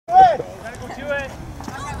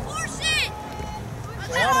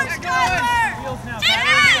heels now.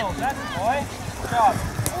 Battle heels. That's it, boy. Good job.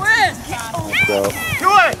 Owen! Let's go. Do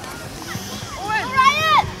it! Owen!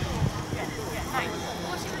 Ryan!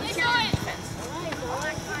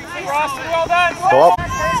 Hey, Ross, well done. Go up. Back.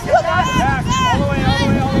 All the way, all the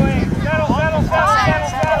way, all the way. Settle, settle, settle, settle,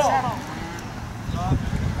 settle.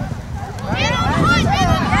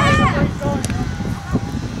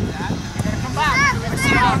 Come back.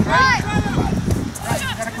 Right. You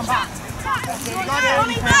gotta come back.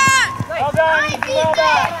 Well done, easy, well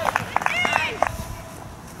done.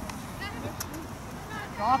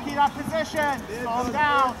 Jockey that position. Slow him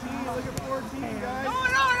down. Look at 14, guys. No,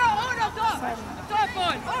 I'm done,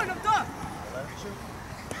 bud. I'm done.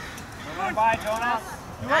 Come by, Jonas.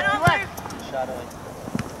 Do it. Shot it.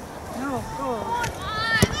 No, cool.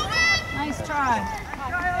 Nice try.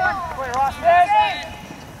 Wait, Ross, this.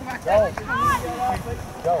 Go.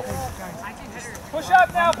 Go. Push up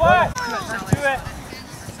now, bud. Do it.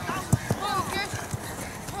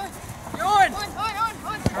 You're on.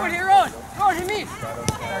 Owen, here on. Go on, hit me.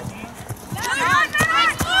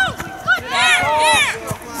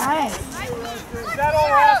 Nice. Settle,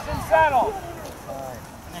 Ross, and settle.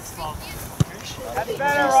 Next ball. That's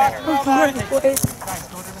better, Ross. Guys,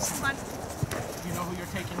 go to the center. You know who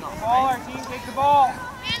you're taking off. Ball, our team, take the ball.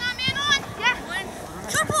 Man on. Yeah.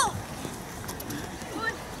 Triple.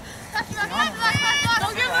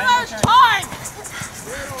 Don't give him much time.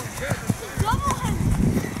 Double him.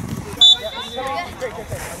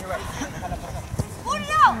 Put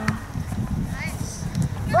it out. Nice.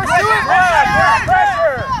 Pressure.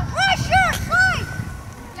 Right.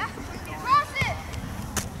 Cross it.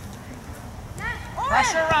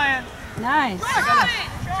 Pressure, Ryan. Nice. You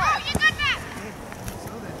got that.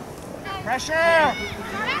 Pressure.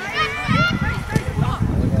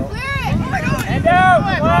 Clear it. Hand out,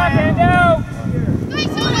 come on, hand out.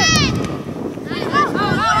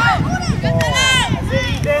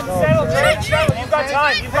 Then settle, Jake, settle. You've got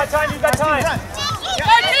time, you've got time, you've got time.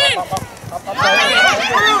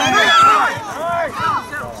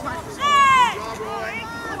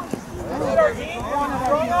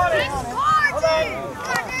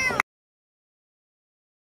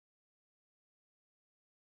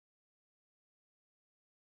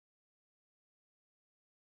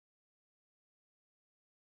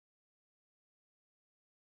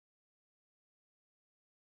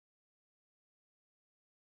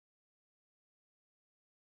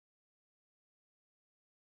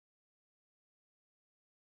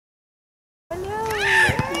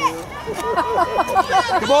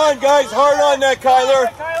 Come on, guys. Hard on that,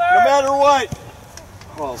 Kyler. No matter what.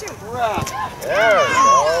 Oh, crap. There we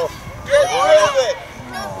go. Get rid of it.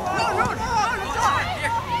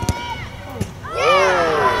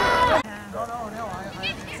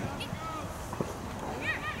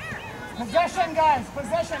 Possession, guys.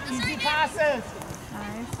 Possession. Easy passes.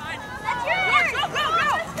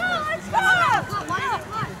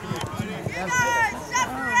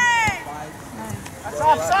 That's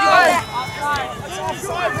offside. That's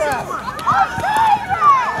offside, ref.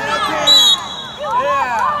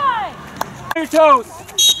 Yeah. On your toes.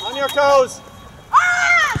 On your toes.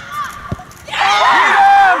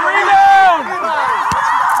 Rebound!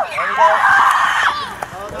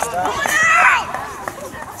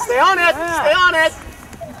 Stay on it. Stay on it.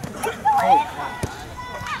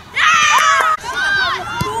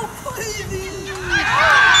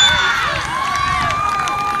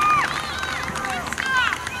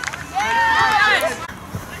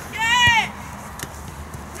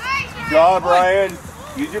 Good job, Ryan.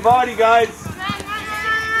 Use your body, guys.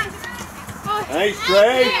 Nice,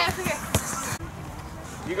 Trey.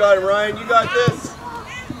 You got him, Ryan. You got this.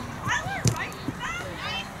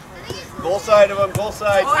 Goal side of him. Goal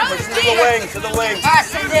side. Push to the wing. To the wing.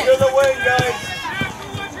 To the wing, guys.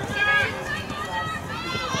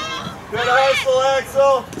 Good hustle,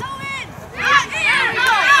 Axel.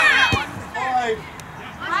 5.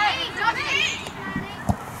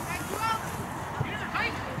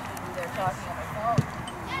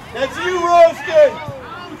 That's you, Roasted!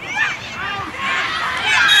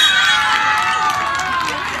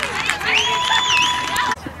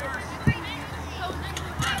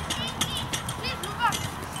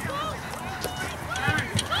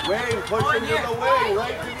 Wing, push him to the wing,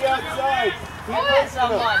 right to the outside. Keep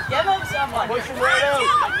pushing him. Give him someone. Push him right out.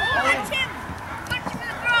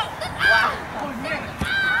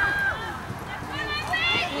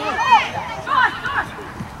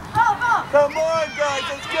 Come on, guys,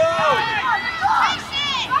 let's go!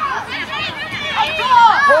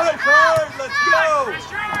 Push hard, let's go!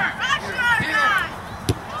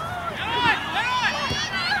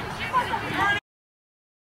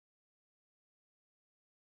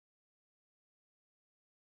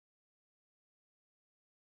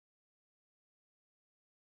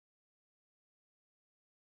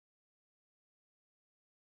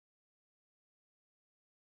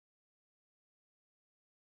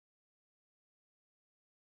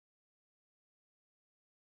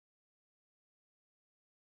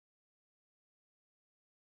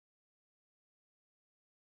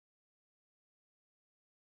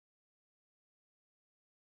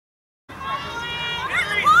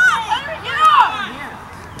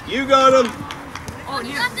 You got him. Oh,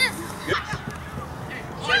 you got this. Good.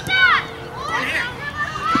 Shoot that.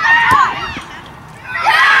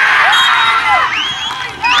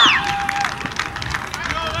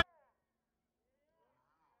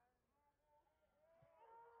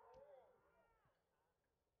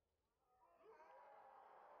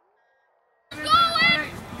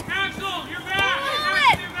 Cancel! You're back!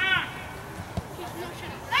 You're back!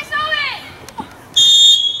 Nice, Owen!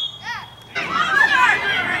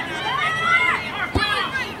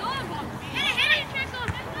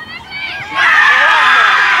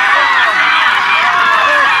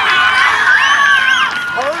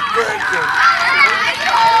 Heartbreaking.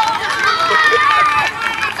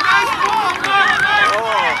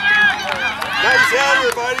 Nice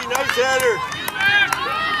header, buddy. Nice header.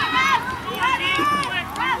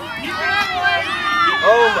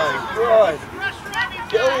 Oh my God.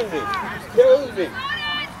 Killing me. Killing me.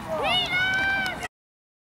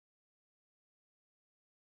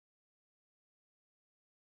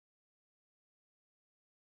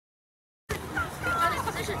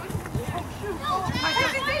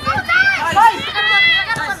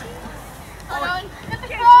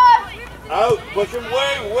 Out. Push him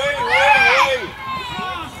way.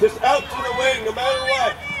 Just out to the wing, no matter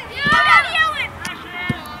what.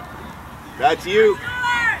 That's you.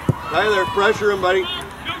 Tyler, pressure him, buddy. No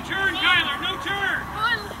turn, Kyler, no turn!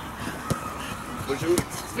 Push him.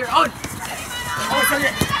 Here, Owen! Owen, send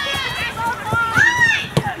it!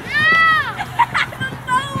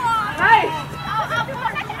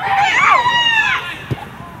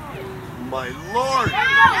 My Lord.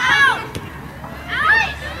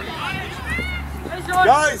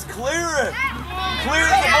 Guys, clear it. Clear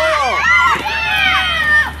the ball.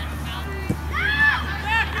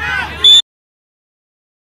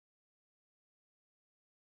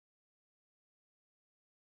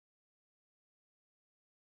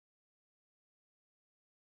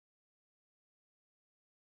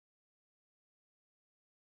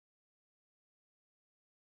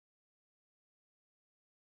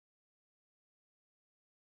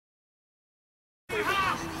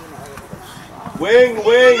 Wing.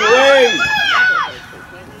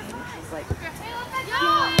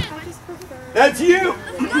 That's you.